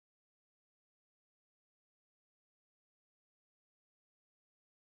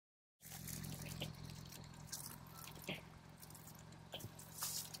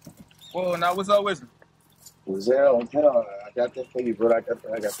Well, now what's up with him? Hell, I got that for you, bro. I got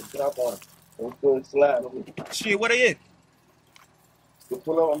the drop on. Don't put a slide on me. Shit, what they at? Just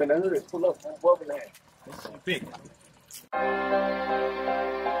pull up. I'm in the hood. Pull up. I'm above that. Big.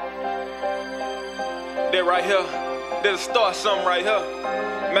 That right here, that'll start something right here.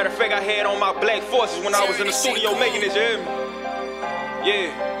 Matter of fact, I had on my black forces when I was in the studio making it, you hear me?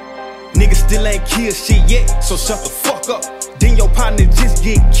 Yeah. Niggas still ain't killed shit yet, so shut the fuck up. Then your partner just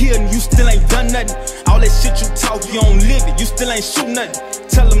get killed and you still ain't done nothing. All that shit you talk, you don't live it, you still ain't shoot nothing.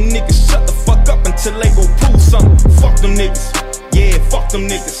 Tell them niggas shut the fuck up until they go prove something. Fuck them niggas, yeah, fuck them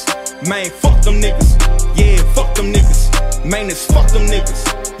niggas. Man, fuck them niggas, yeah, fuck them niggas. Man, it's fuck them niggas,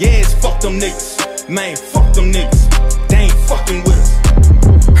 yeah, it's fuck them niggas. Man, fuck them niggas, they ain't fucking with us.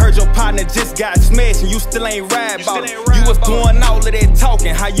 Heard your partner just got smashed and you still ain't ride about it. You was doing all of that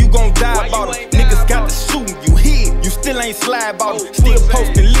talking, how you gon' die about it? Niggas got the shooting, you hit, you still ain't slide about it. Still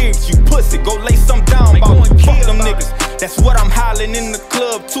posting lyrics, you pussy, go lay some down about it. Fuck them niggas, that's what I'm hollering in the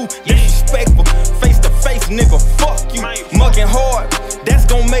club too. Disrespectful, face to face, nigga, fuck you. Mugging hard, that's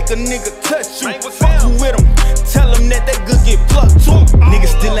gon' make a nigga touch you. Fuck you with them, tell them that they good get plucked too.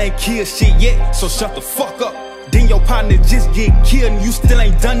 Niggas still ain't killed shit yet, so shut the fuck up. Then your partner just get killed and you still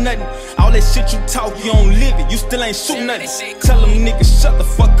ain't done nothing. All that shit you talk, you don't live it, you still ain't shoot nothing. Tell them niggas shut the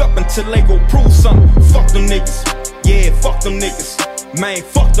fuck up until they go prove something. Fuck them niggas, yeah, fuck them niggas. Man,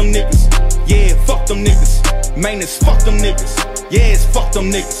 fuck them niggas, yeah, fuck them niggas. Man, it's fuck them niggas, yeah, it's fuck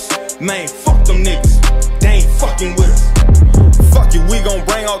them niggas. Man, fuck them niggas, they ain't fucking with us. Fuck you, we gon'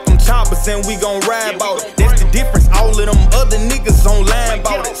 bring out them choppers and we gon' ride about it. That's the difference, all of them other niggas online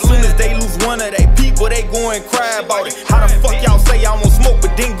about it. Soon as they lose one of their people, they go and cry about it. How the fuck y'all say y'all won't smoke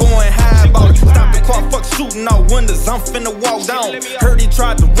but then go and hide about it? Stop the car, fuck shooting out windows, I'm finna walk down. Heard he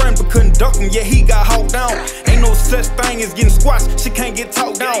tried to run but couldn't duck him, yeah he got hawked down. Ain't no such thing as getting squashed, shit can't get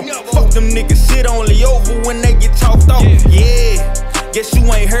talked down. Fuck them niggas, shit only over when they get talked off. Yeah, guess you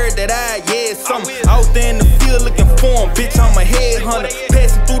ain't heard that something. Out there in the field looking for him, bitch, I'm a headhunter.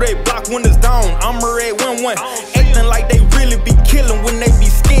 Passing through they block windows down, I'm a red 1-1. Acting like they really be killing when they be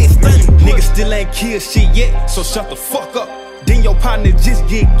scared stunning. Niggas still ain't killed shit yet, so shut the fuck up. Then your partner just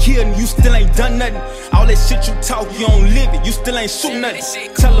get killed and you still ain't done nothing. All that shit you talk, you don't live it, you still ain't shoot nothing.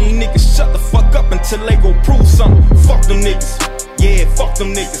 Tell them niggas shut the fuck up until they go prove something. Fuck them niggas, yeah, fuck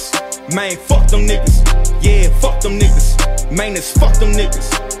them niggas. Man, fuck them niggas, yeah, fuck them niggas. Man, it's fuck them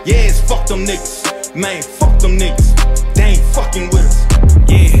niggas, yeah, it's fuck them niggas. Man, fuck them niggas, they ain't fucking with us.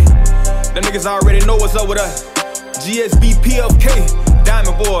 Yeah, the niggas already know what's up with us. GSB, PFK,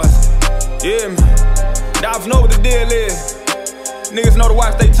 Diamond Boys. Yeah, man, y'all know what the deal is. Niggas know to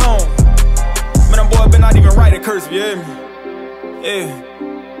watch they tone. Man, them boys been not even writing cursive, you hear me?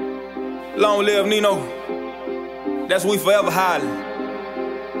 Yeah. Long live Nino. That's we forever hollering.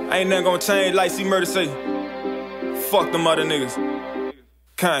 Ain't nothing gonna change like C-Murder say. Fuck them other niggas.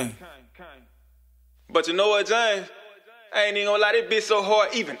 Kane. But you know what, James? I ain't even gonna lie, that bitch so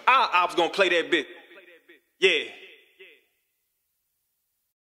hard, even our ops gonna play that bitch. Yeah.